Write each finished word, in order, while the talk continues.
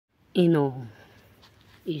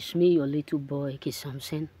It's me, your little boy,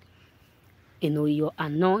 Samson. Your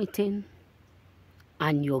anointing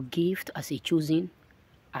and your gift as a choosing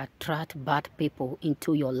attract bad people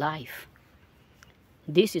into your life.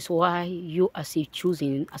 This is why you as a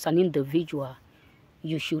choosing, as an individual,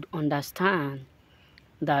 you should understand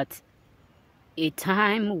that a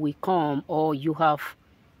time will come, or you have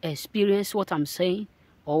experienced what I'm saying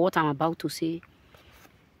or what I'm about to say.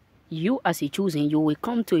 You as a choosing, you will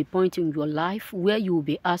come to a point in your life where you will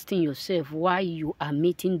be asking yourself why you are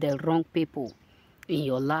meeting the wrong people in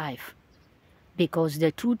your life. Because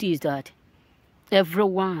the truth is that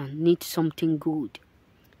everyone needs something good,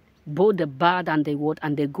 both the bad and the what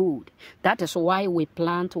and the good. That is why we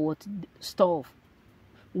plant what stuff,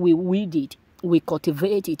 we weed it, we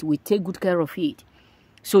cultivate it, we take good care of it.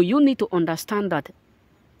 So you need to understand that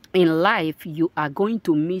in life you are going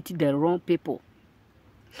to meet the wrong people.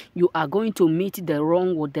 You are going to meet the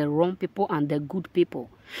wrong people and the good people.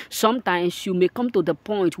 Sometimes you may come to the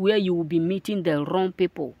point where you will be meeting the wrong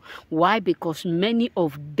people. Why? Because many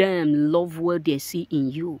of them love what they see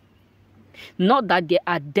in you. Not that they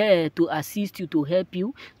are there to assist you, to help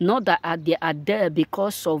you. Not that they are there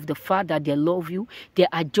because of the fact that they love you. They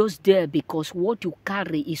are just there because what you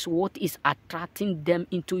carry is what is attracting them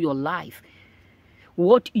into your life.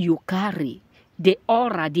 What you carry, the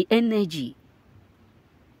aura, the energy,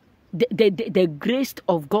 the grace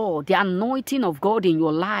of God, the anointing of God in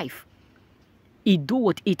your life,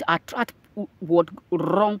 it attracts what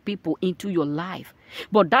wrong people into your life.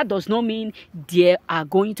 But that does not mean they are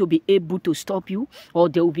going to be able to stop you, or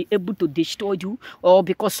they will be able to destroy you, or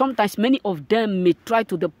because sometimes many of them may try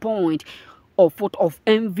to the point of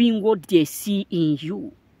envying what they see in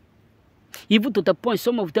you. Even to the point,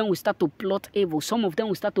 some of them will start to plot evil. Some of them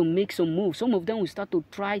will start to make some moves. Some of them will start to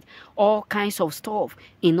try all kinds of stuff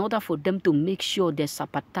in order for them to make sure they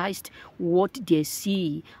sabotage what they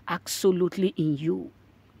see absolutely in you.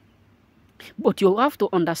 But you have to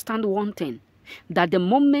understand one thing, that the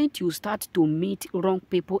moment you start to meet wrong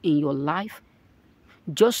people in your life,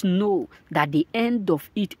 just know that the end of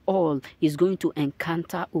it all is going to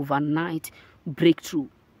encounter overnight breakthrough.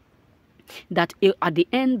 That at the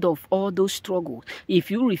end of all those struggles, if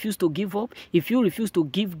you refuse to give up, if you refuse to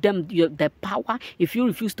give them the power, if you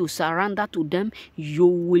refuse to surrender to them, you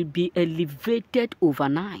will be elevated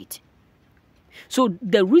overnight. So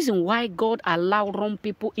the reason why God allowed wrong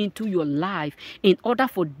people into your life, in order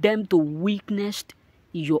for them to witness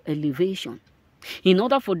your elevation. In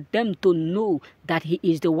order for them to know that He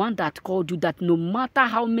is the one that called you, that no matter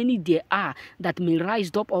how many there are that may rise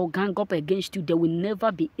up or gang up against you, they will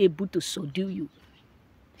never be able to subdue you.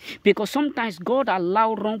 Because sometimes God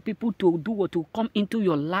allows wrong people to do or to come into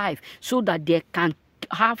your life so that they can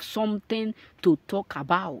have something to talk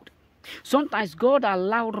about. Sometimes God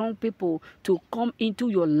allows wrong people to come into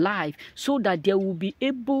your life so that they will be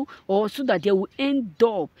able, or so that they will end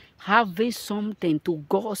up having something to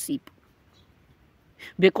gossip.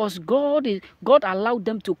 Because God allowed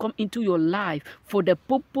them to come into your life for the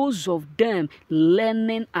purpose of them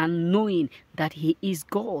learning and knowing that He is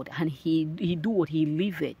God and He do what He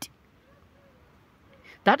liveth.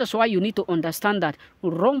 That is why you need to understand that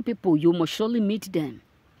wrong people, you must surely meet them.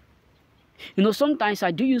 Sometimes I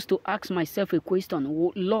do used to ask myself a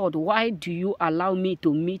question, Lord, why do you allow me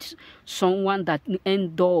to meet someone that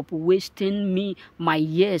end up wasting me my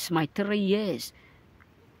years, my 3 years?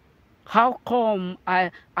 How come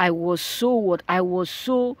I was so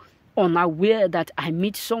unaware that I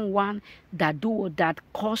meet someone that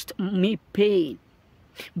caused me pain?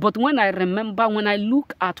 But when I remember, when I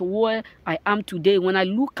look at where I am today, when I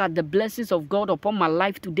look at the blessings of God upon my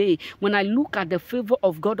life today, when I look at the favor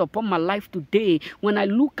of God upon my life today, when I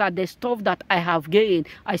look at the stuff that I have gained,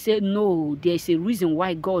 I say, no, there is a reason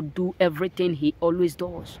why God do everything He always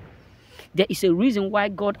does. There is a reason why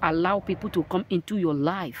God allows people to come into your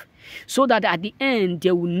life, so that at the end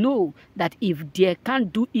they will know that if they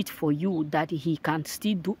can't do it for you, that He can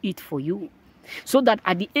still do it for you. So that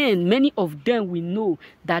at the end, many of them will know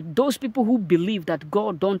that those people who believe that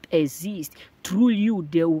God don't exist, through you,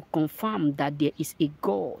 they will confirm that there is a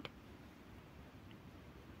God.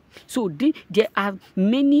 So there are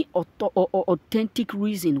many authentic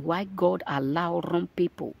reasons why God allows wrong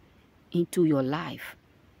people into your life.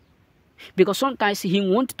 Because sometimes He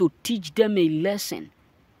wants to teach them a lesson.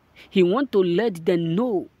 He wants to let them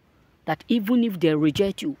know that even if they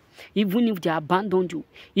reject you, even if they abandon you,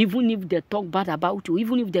 even if they talk bad about you,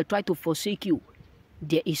 even if they try to forsake you,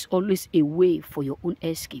 there is always a way for your own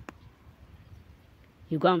escape.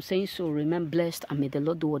 You got what I'm saying? So remain blessed, and may the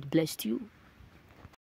Lord do what blessed you.